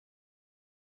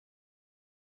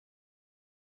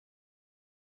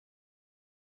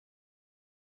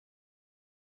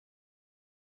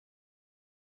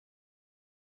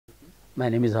My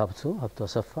name is Habtu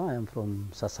Assefa. I am from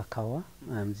Sasakawa.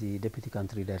 I am the Deputy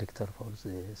Country Director for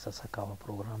the Sasakawa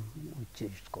program, which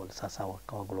is called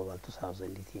Sasakawa Global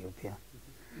 2000 Ethiopia.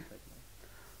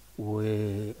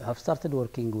 We have started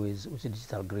working with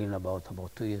Digital Green about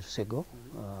 2 years ago.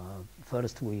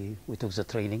 First, we took the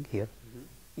training here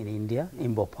in India,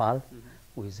 in Bhopal,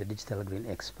 with the Digital Green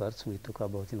experts. We took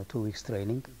about 2 weeks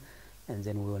training, and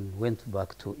then we went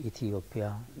back to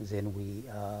Ethiopia. Then we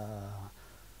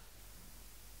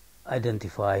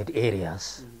identified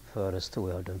areas. First,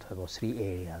 we identified about 3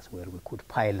 areas where we could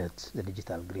pilot the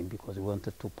Digital Green, because we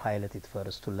wanted to pilot it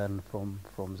first to learn from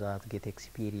that, get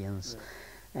experience,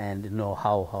 and know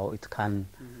how it can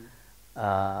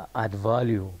add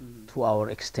value to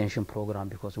our extension program,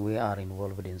 because we are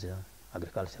involved in the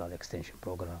agricultural extension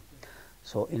program.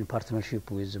 So in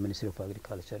partnership with the Ministry of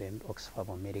Agriculture and Oxfam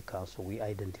America, so we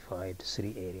identified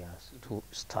 3 areas to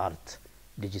start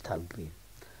Digital Green.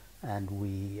 And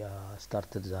we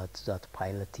started that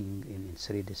piloting in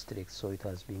 3 districts. So it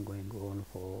has been going on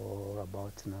for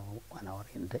about 1 hour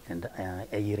and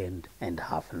a year and a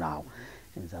half now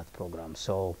in that program.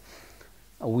 So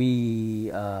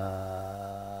we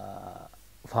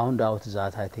found out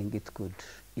that I think it could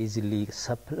easily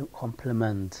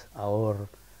complement our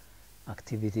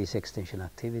activities, extension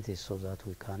activities, so that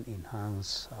we can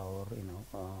enhance our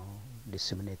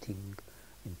disseminating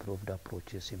improved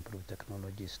approaches, improved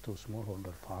technologies to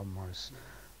smallholder farmers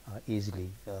easily.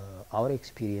 Our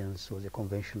experience was a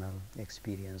conventional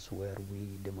experience where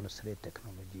we demonstrate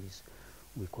technologies,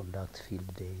 we conduct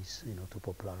field days, to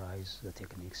popularize the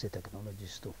techniques, the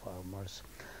technologies to farmers.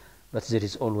 But there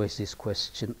is always this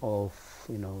question of,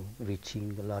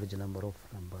 reaching a large number of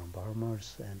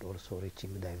farmers, and also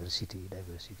reaching diversity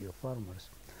of farmers.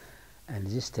 And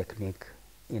this technique,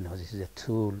 this is a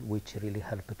tool which really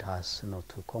helped us,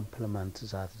 to complement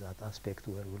that aspect,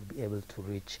 where we'll be able to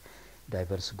reach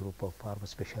diverse group of farmers,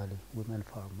 especially women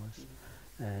farmers,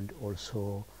 and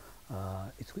also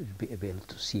it will be able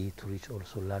to reach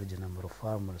also large number of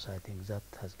farmers. I think that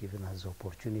has given us the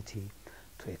opportunity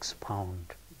to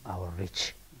expound our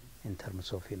reach in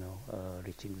terms of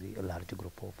reaching the large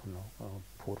group of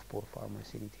poor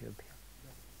farmers in Ethiopia.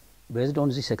 Based on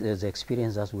this the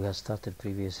experience that we have started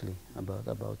previously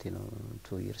about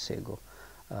 2 years ago,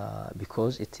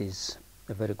 because it is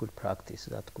a very good practice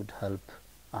that could help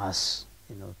us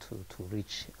to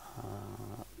reach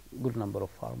a good number of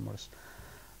farmers.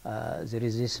 There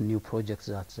is this new project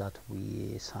that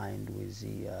we signed with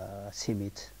the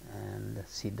CIMIT and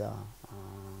SIDA,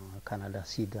 Canada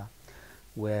SIDA,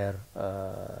 where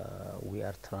we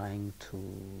are trying to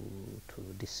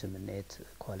disseminate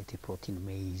quality protein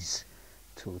maize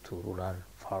to rural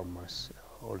farmers.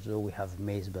 Although we have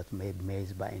maize, but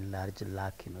maize by and large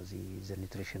lack the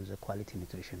nutrition, the quality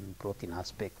nutrition protein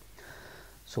aspect.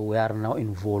 So we are now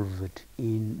involved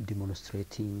in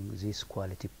demonstrating this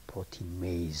quality protein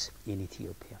maize in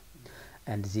Ethiopia,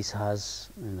 and this has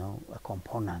a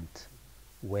component,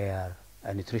 where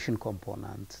a nutrition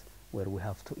component, where we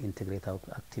have to integrate our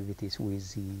activities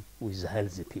with the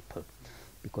healthy people,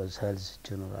 because health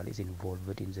generally is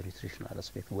involved in the nutritional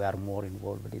aspect. We are more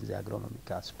involved in the agronomic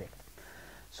aspect.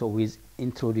 So with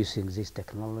introducing this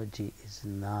technology is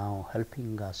now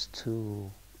helping us to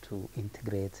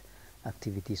integrate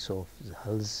activities of the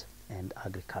health and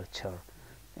agriculture,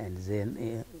 and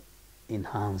then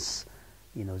enhance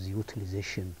the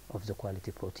utilization of the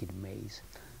quality protein maize.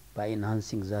 By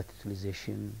enhancing that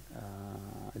utilization,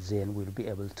 then we'll be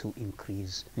able to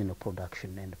increase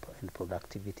production and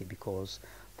productivity, because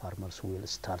farmers will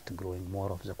start growing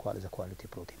more of the quality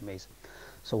protein maize.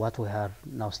 So what we have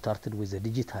now started with the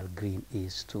Digital Green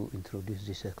is to introduce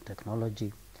this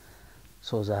technology,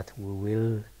 so that we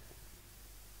will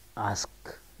ask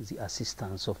the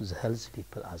assistance of the health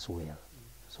people as well,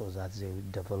 so that they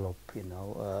will develop,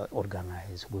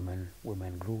 organize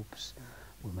women groups,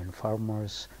 women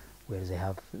farmers, where they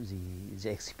have the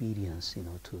experience,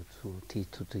 to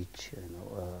teach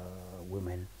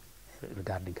women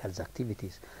regarding health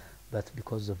activities. But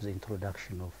because of the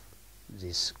introduction of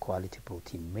this quality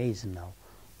protein maize, now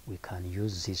we can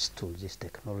use this tool, this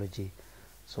technology,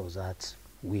 so that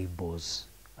we both,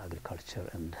 agriculture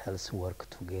and health, work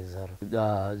together.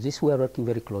 This we are working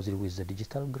very closely with the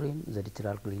Digital Green. The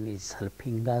Digital Green is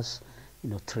helping us,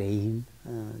 train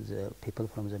the people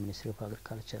from the Ministry of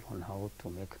Agriculture on how to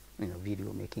make,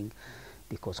 video making,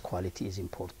 because quality is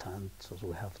important. So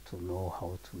we have to know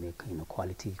how to make,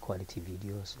 quality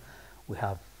videos. We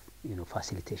have,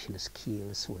 facilitation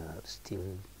skills. We are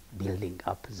still building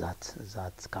up that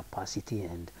capacity,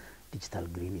 and Digital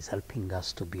Green is helping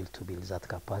us to build that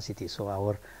capacity. So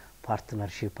our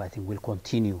partnership, I think, will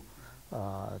continue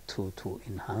to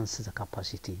enhance the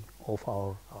capacity of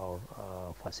our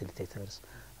facilitators,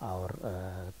 our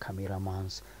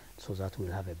cameramans, so that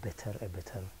we'll have a better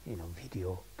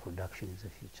video production in the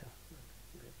future.